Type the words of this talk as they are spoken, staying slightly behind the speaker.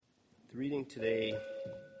The reading today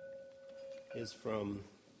is from,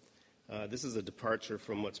 this is a departure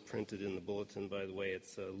from what's printed in the bulletin, by the way.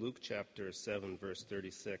 It's Luke chapter 7, verse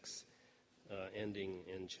 36, ending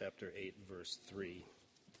in chapter 8, verse 3.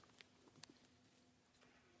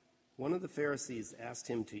 One of the Pharisees asked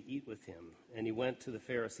him to eat with him, and he went to the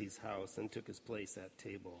Pharisee's house and took his place at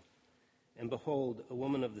table. And behold, a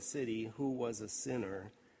woman of the city, who was a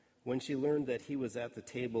sinner, when she learned that he was at the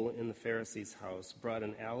table in the Pharisee's house, brought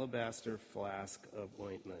an alabaster flask of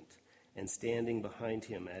ointment, and standing behind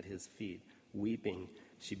him at his feet, weeping,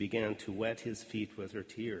 she began to wet his feet with her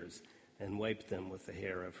tears, and wiped them with the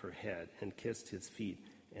hair of her head, and kissed his feet,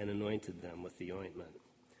 and anointed them with the ointment.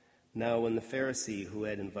 Now when the Pharisee who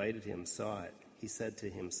had invited him saw it, he said to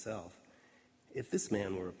himself, "If this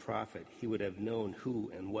man were a prophet, he would have known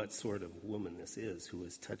who and what sort of woman this is who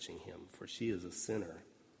is touching him, for she is a sinner."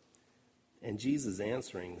 And Jesus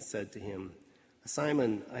answering said to him,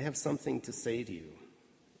 "Simon, I have something to say to you."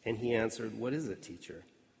 And he answered, "What is it, teacher?"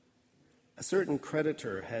 A certain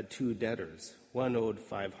creditor had 2 debtors. One owed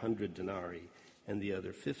 500 denarii and the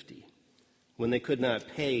other 50. When they could not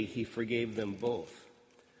pay, he forgave them both.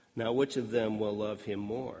 Now which of them will love him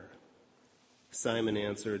more? Simon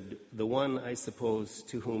answered, "The one, I suppose,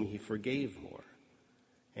 to whom he forgave more."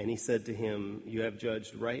 And he said to him, "You have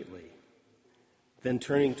judged rightly." Then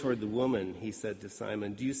turning toward the woman, he said to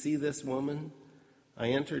Simon, "Do you see this woman? I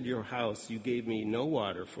entered your house. You gave me no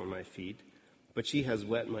water for my feet, but she has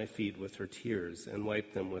wet my feet with her tears and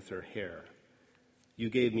wiped them with her hair.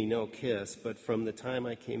 You gave me no kiss, but from the time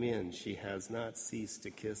I came in, she has not ceased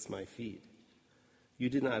to kiss my feet. You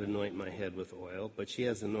did not anoint my head with oil, but she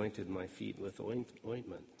has anointed my feet with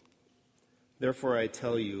ointment. Therefore I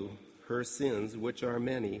tell you, her sins, which are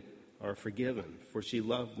many, are forgiven, for she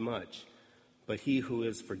loved much. But he who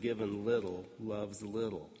is forgiven little loves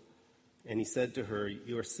little." And he said to her,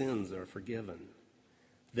 "Your sins are forgiven."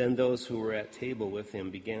 Then those who were at table with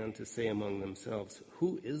him began to say among themselves,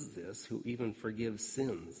 "Who is this who even forgives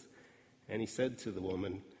sins?" And he said to the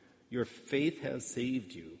woman, "Your faith has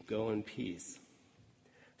saved you. Go in peace."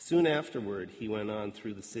 Soon afterward he went on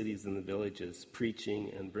through the cities and the villages, preaching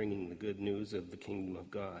and bringing the good news of the kingdom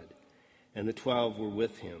of God. And the 12 were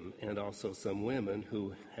with him, and also some women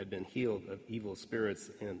who had been healed of evil spirits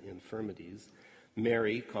and infirmities,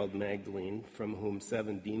 Mary, called Magdalene, from whom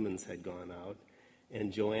 7 demons had gone out,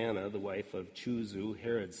 and Joanna, the wife of Chuzu,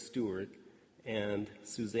 Herod's steward, and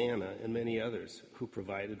Susanna, and many others who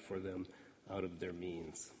provided for them out of their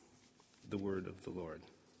means. The word of the Lord.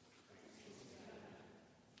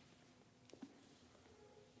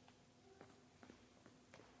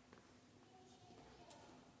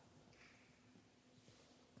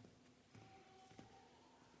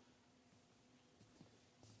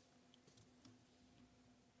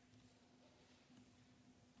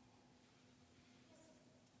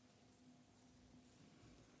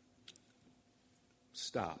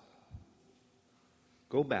 Stop.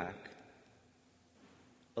 Go back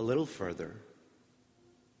a little further.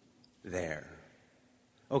 There.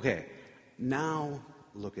 Okay, now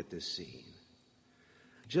look at this scene.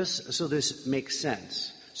 Just so this makes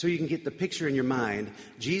sense, so you can get the picture in your mind,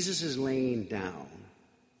 Jesus is laying down,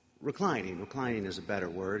 reclining is a better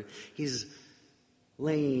word. He's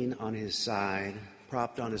laying on his side,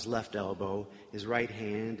 propped on his left elbow. His right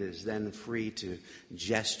hand is then free to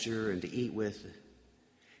gesture and to eat with.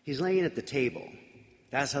 He's laying at the table.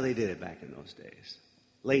 That's how they did it back in those days.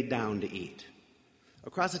 Laid down to eat.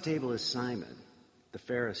 Across the table is Simon, the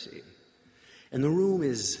Pharisee. And the room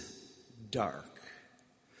is dark.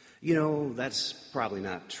 You know, that's probably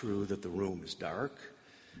not true that the room is dark.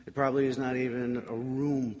 It probably is not even a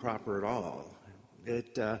room proper at all.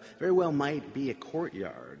 It very well might be a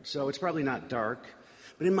courtyard, so it's probably not dark.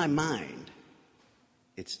 But in my mind,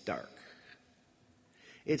 it's dark.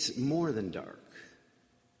 It's more than dark.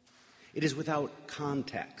 It is without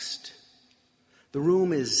context. The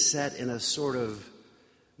room is set in a sort of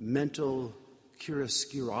mental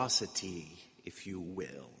curiosity, if you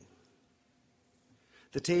will.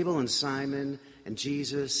 The table and Simon and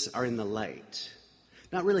Jesus are in the light.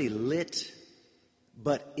 Not really lit,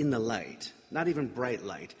 but in the light. Not even bright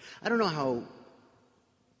light. I don't know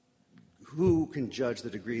who can judge the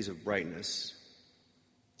degrees of brightness.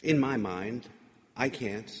 In my mind, I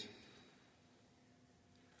can't.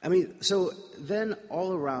 So then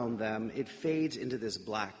all around them, it fades into this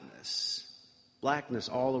blackness. Blackness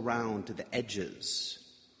all around to the edges.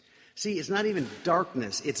 See, it's not even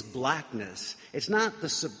darkness, it's blackness. It's not the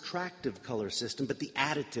subtractive color system, but the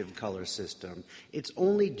additive color system. It's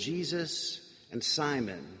only Jesus and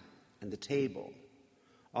Simon and the table.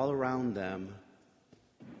 All around them,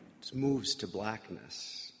 it moves to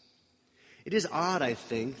blackness. It is odd, I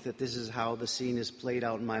think, that this is how the scene is played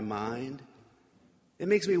out in my mind. It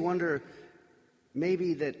makes me wonder,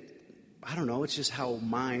 maybe that, I don't know, it's just how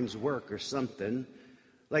minds work or something.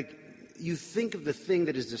 Like, you think of the thing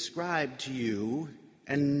that is described to you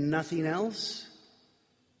and nothing else?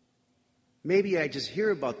 Maybe I just hear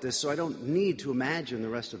about this so I don't need to imagine the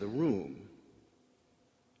rest of the room.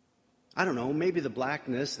 I don't know, maybe the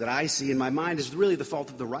blackness that I see in my mind is really the fault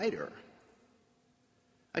of the writer.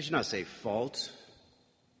 I should not say fault.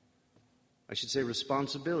 I should say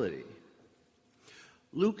responsibility.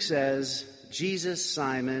 Luke says, Jesus,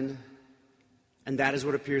 Simon, and that is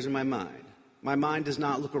what appears in my mind. My mind does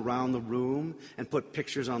not look around the room and put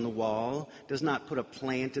pictures on the wall, does not put a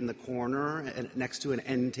plant in the corner next to an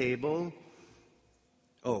end table.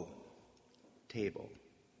 Oh, table.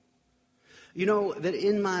 You know that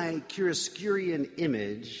in my chiaroscurian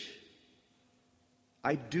image,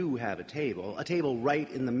 I do have a table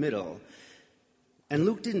right in the middle. And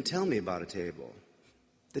Luke didn't tell me about a table.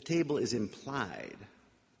 The table is implied.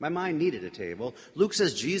 My mind needed a table. Luke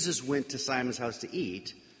says Jesus went to Simon's house to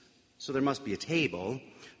eat, so there must be a table.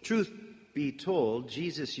 Truth be told,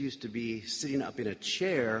 Jesus used to be sitting up in a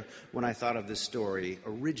chair when I thought of this story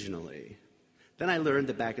originally. Then I learned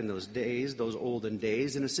that back in those days, those olden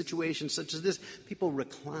days, in a situation such as this, people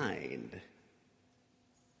reclined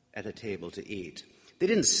at a table to eat. They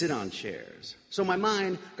didn't sit on chairs. So my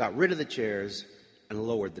mind got rid of the chairs and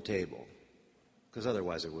lowered the table, because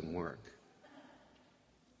otherwise it wouldn't work.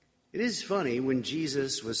 It is funny, when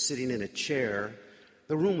Jesus was sitting in a chair,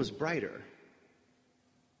 the room was brighter.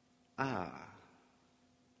 Ah,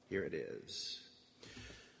 here it is.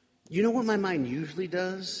 You know what my mind usually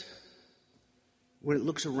does? When it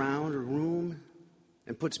looks around a room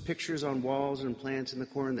and puts pictures on walls and plants in the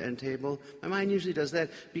corner of the end table, my mind usually does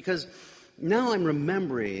that because now I'm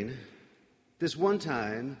remembering this one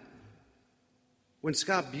time when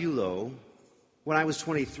Scott Bulow, when I was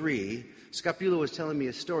 23, Scott Bulow was telling me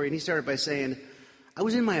a story, and he started by saying, I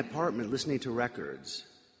was in my apartment listening to records.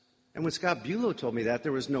 And when Scott Bulow told me that,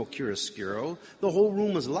 there was no chiaroscuro. The whole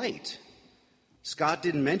room was light. Scott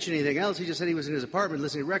didn't mention anything else. He just said he was in his apartment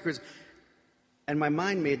listening to records. And my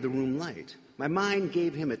mind made the room light. My mind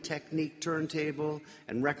gave him a Technique turntable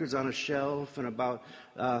and records on a shelf and about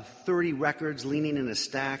 30 records leaning in a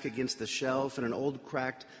stack against the shelf and an old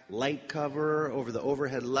cracked light cover over the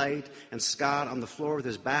overhead light and Scott on the floor with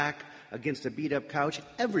his back against a beat-up couch.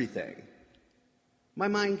 Everything. My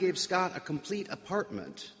mind gave Scott a complete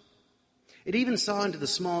apartment. It even saw into the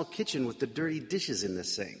small kitchen with the dirty dishes in the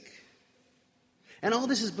sink. And all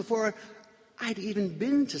this is before I'd even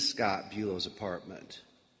been to Scott Bulow's apartment,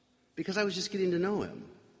 because I was just getting to know him.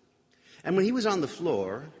 And when he was on the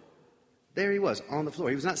floor, there he was, on the floor.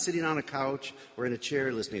 He was not sitting on a couch or in a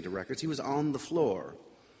chair listening to records. He was on the floor,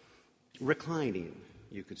 reclining,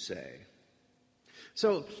 you could say.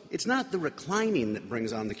 So it's not the reclining that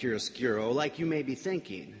brings on the chiaroscuro, like you may be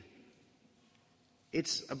thinking.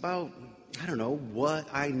 It's about, I don't know, what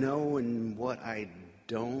I know and what I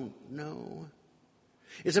don't know.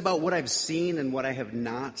 It's about what I've seen and what I have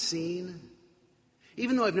not seen.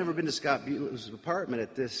 Even though I've never been to Scott Bulow's apartment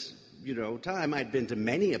at this, time, I'd been to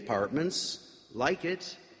many apartments like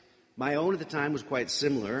it. My own at the time was quite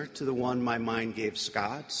similar to the one my mind gave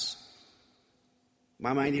Scott's.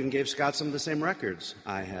 My mind even gave Scott some of the same records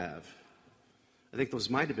I have. I think those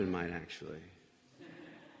might have been mine, actually.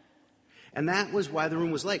 And that was why the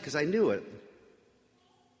room was light, because I knew it.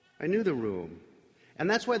 I knew the room. And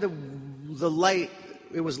that's why the light,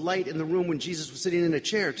 it was light in the room when Jesus was sitting in a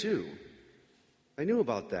chair, too. I knew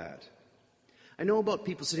about that. I know about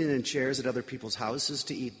people sitting in chairs at other people's houses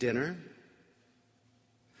to eat dinner.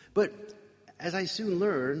 But as I soon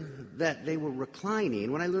learned that they were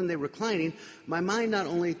reclining, when I learned they were reclining, my mind not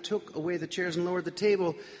only took away the chairs and lowered the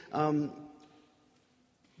table,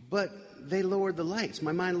 but they lowered the lights.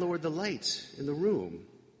 My mind lowered the lights in the room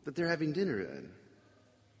that they're having dinner in.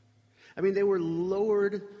 I mean, they were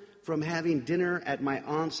lowered from having dinner at my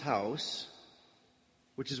aunt's house,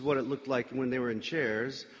 which is what it looked like when they were in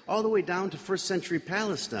chairs, all the way down to first century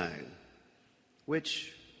Palestine,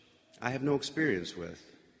 which I have no experience with.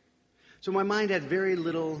 So my mind had very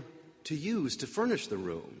little to use to furnish the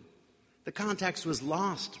room. The context was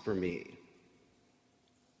lost for me.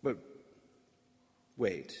 But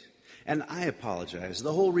wait, and I apologize.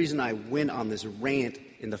 The whole reason I went on this rant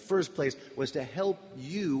in the first place was to help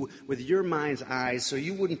you with your mind's eyes so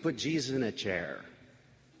you wouldn't put Jesus in a chair.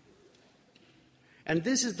 And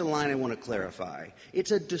this is the line I want to clarify.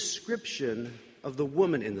 It's a description of the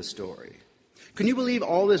woman in the story. Can you believe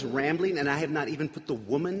all this rambling and I have not even put the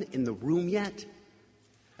woman in the room yet?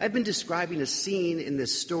 I've been describing a scene in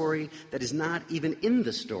this story that is not even in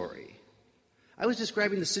the story. I was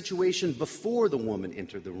describing the situation before the woman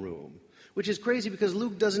entered the room, which is crazy because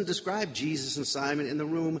Luke doesn't describe Jesus and Simon in the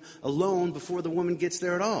room alone before the woman gets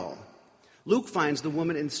there at all. Luke finds the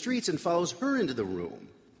woman in the streets and follows her into the room.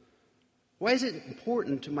 Why is it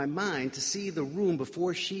important to my mind to see the room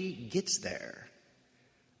before she gets there?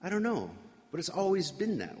 I don't know, but it's always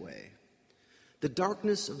been that way. The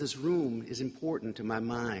darkness of this room is important to my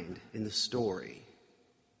mind in the story.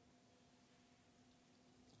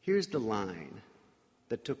 Here's the line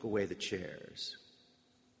that took away the chairs.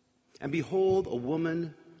 And behold, a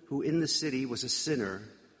woman who in the city was a sinner,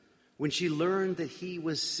 when she learned that he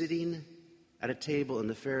was sitting at a table in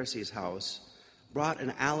the Pharisee's house, brought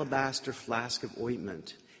an alabaster flask of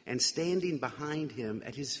ointment, and standing behind him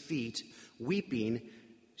at his feet, weeping,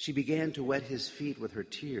 she began to wet his feet with her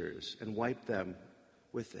tears and wiped them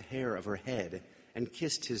with the hair of her head and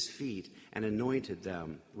kissed his feet and anointed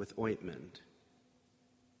them with ointment.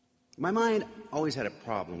 My mind always had a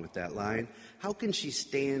problem with that line. How can she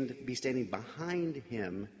be standing behind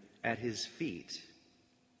him at his feet?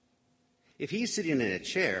 If he's sitting in a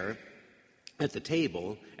chair at the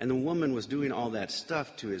table and the woman was doing all that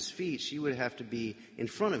stuff to his feet, she would have to be in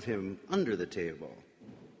front of him under the table.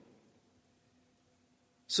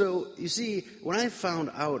 So, you see, when I found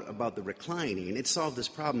out about the reclining, it solved this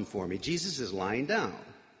problem for me. Jesus is lying down.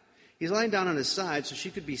 He's lying down on his side so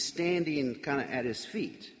she could be standing kind of at his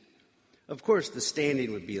feet. Of course, the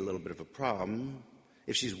standing would be a little bit of a problem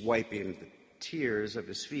if she's wiping the tears of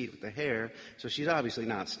his feet with the hair, so she's obviously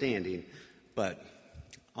not standing, but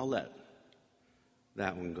I'll let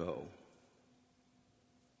that one go.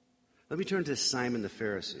 Let me turn to Simon the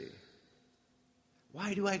Pharisee.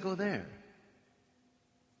 Why do I go there?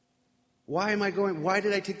 Why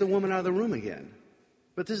did I take the woman out of the room again?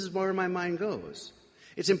 But this is where my mind goes.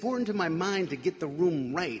 It's important to my mind to get the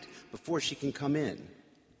room right before she can come in.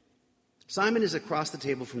 Simon is across the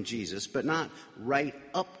table from Jesus, but not right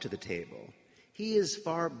up to the table. He is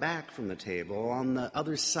far back from the table, on the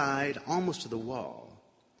other side, almost to the wall.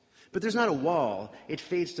 But there's not a wall. It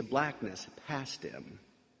fades to blackness past him.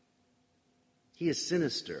 He is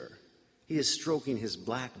sinister. He is stroking his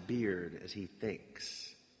black beard as he thinks.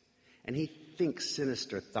 And he thinks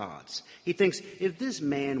sinister thoughts. He thinks, if this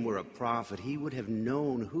man were a prophet, he would have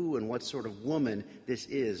known who and what sort of woman this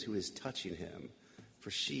is who is touching him, for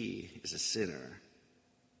she is a sinner.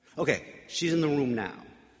 Okay, she's in the room now,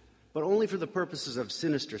 but only for the purposes of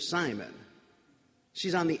sinister Simon.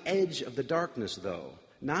 She's on the edge of the darkness, though,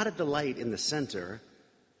 not at the light in the center.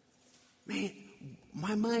 Man,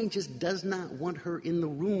 my mind just does not want her in the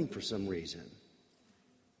room for some reason.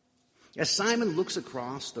 As Simon looks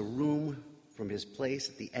across the room from his place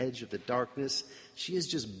at the edge of the darkness, she is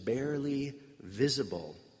just barely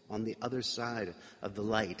visible on the other side of the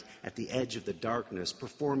light, at the edge of the darkness,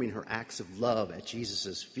 performing her acts of love at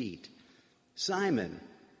Jesus' feet. Simon,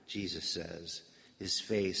 Jesus says, his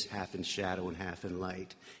face half in shadow and half in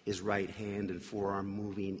light, his right hand and forearm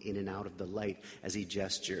moving in and out of the light as he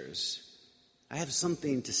gestures. I have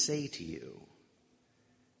something to say to you.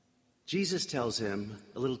 Jesus tells him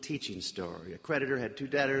a little teaching story. A creditor had two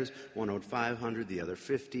debtors, one owed 500, the other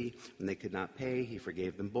 50. When they could not pay, he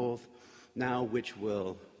forgave them both. Now, which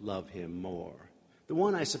will love him more? The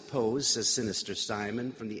one, I suppose, says sinister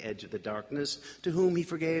Simon from the edge of the darkness, to whom he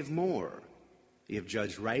forgave more. You have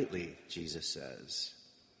judged rightly, Jesus says.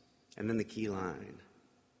 And then the key line.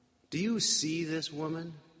 Do you see this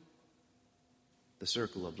woman? The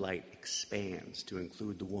circle of light expands to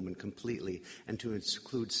include the woman completely and to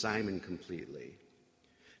include Simon completely.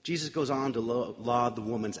 Jesus goes on to laud the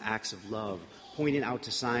woman's acts of love, pointing out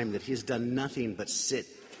to Simon that he has done nothing but sit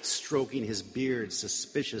stroking his beard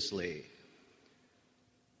suspiciously.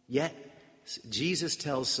 Yet, Jesus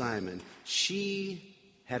tells Simon, she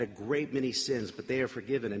had a great many sins, but they are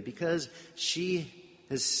forgiven. And because she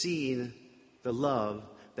has seen the love,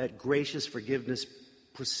 that gracious forgiveness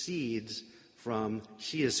proceeds from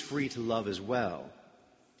she is free to love as well.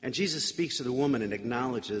 And Jesus speaks to the woman and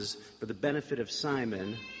acknowledges, for the benefit of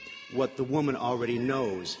Simon, what the woman already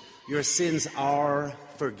knows. Your sins are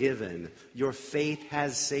forgiven. Your faith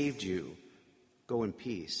has saved you. Go in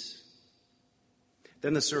peace.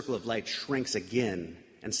 Then the circle of light shrinks again,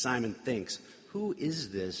 and Simon thinks, who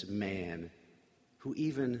is this man who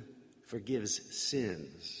even forgives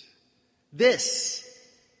sins? This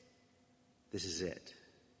is it.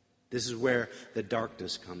 This is where the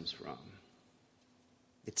darkness comes from.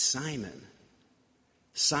 It's Simon.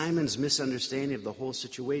 Simon's misunderstanding of the whole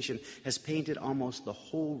situation has painted almost the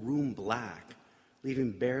whole room black,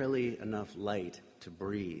 leaving barely enough light to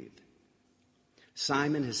breathe.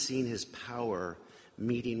 Simon has seen his power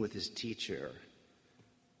meeting with his teacher,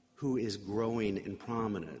 who is growing in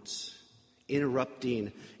prominence,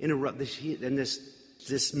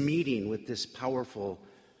 this meeting with this powerful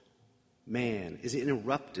man is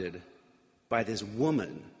interrupted by this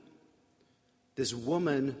woman. This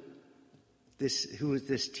woman, who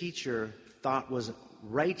this teacher thought was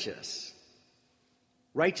righteous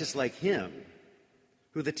like him,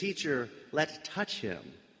 who the teacher let touch him,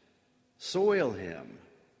 soil him.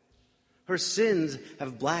 Her sins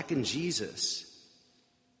have blackened Jesus.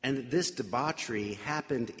 And this debauchery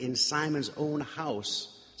happened in Simon's own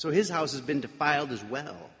house. So his house has been defiled as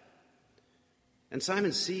well. And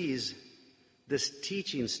Simon sees this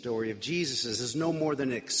teaching story of Jesus as no more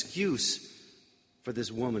than an excuse for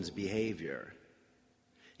this woman's behavior.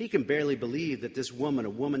 He can barely believe that this woman, a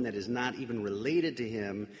woman that is not even related to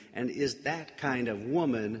him and is that kind of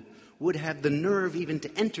woman, would have the nerve even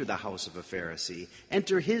to enter the house of a Pharisee,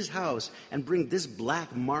 enter his house and bring this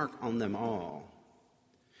black mark on them all.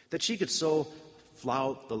 That she could so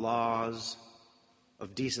flout the laws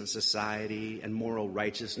of decent society and moral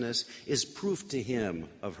righteousness is proof to him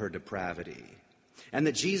of her depravity. And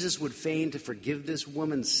that Jesus would feign to forgive this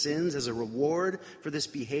woman's sins as a reward for this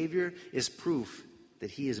behavior is proof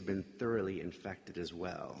that he has been thoroughly infected as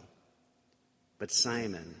well. But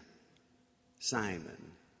Simon,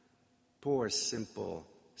 poor simple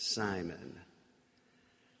Simon,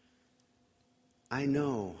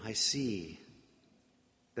 I see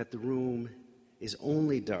that the room is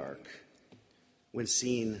only dark when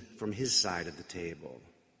seen from his side of the table.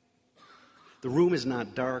 The room is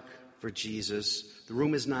not dark for Jesus. The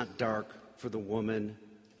room is not dark for the woman.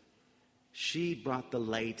 She brought the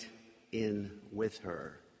light in with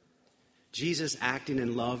her. Jesus, acting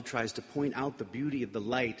in love, tries to point out the beauty of the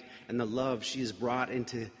light and the love she has brought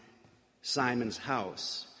into Simon's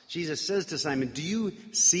house. Jesus says to Simon, "Do you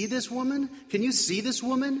see this woman? Can you see this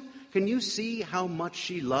woman? Can you see how much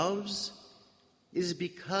she loves? It is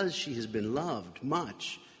because she has been loved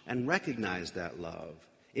much and recognized that love.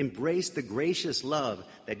 Embrace the gracious love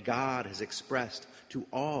that God has expressed to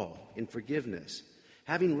all in forgiveness.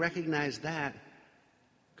 Having recognized that,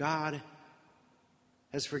 God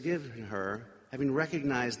has forgiven her. Having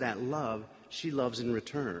recognized that love, she loves in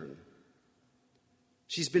return.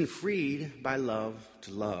 She's been freed by love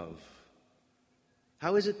to love.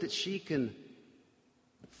 How is it that she can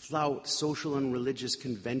flout social and religious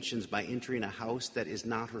conventions by entering a house that is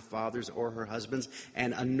not her father's or her husband's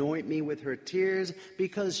and anoint me with her tears?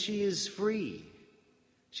 Because she is free.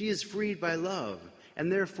 She is freed by love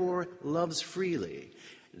and therefore loves freely.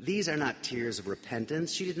 These are not tears of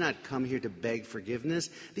repentance. She did not come here to beg forgiveness.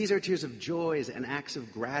 These are tears of joys and acts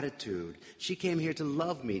of gratitude. She came here to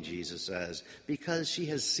love me, Jesus says, because she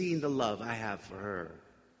has seen the love I have for her.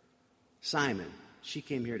 Simon, she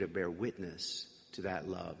came here to bear witness to that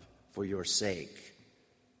love for your sake,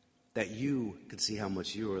 that you could see how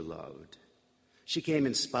much you are loved. She came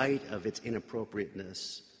in spite of its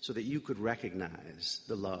inappropriateness so that you could recognize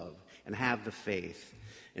the love and have the faith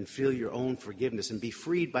and feel your own forgiveness and be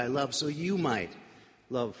freed by love so you might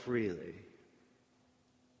love freely.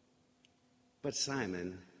 But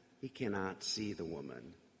Simon, he cannot see the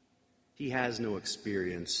woman. He has no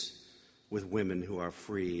experience with women who are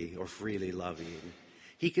free or freely loving.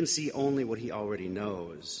 He can see only what he already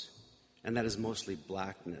knows, and that is mostly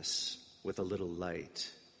blackness with a little light.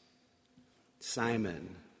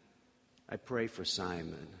 Simon, I pray for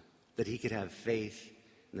Simon that he could have faith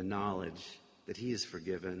in the knowledge that he is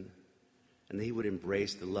forgiven and that he would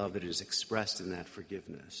embrace the love that is expressed in that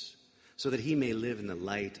forgiveness so that he may live in the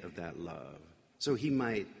light of that love, so he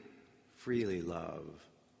might freely love.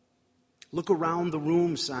 Look around the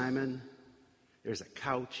room, Simon. There's a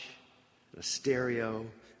couch and a stereo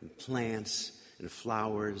and plants and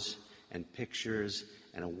flowers and pictures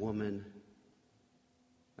and a woman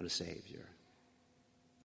and a Savior.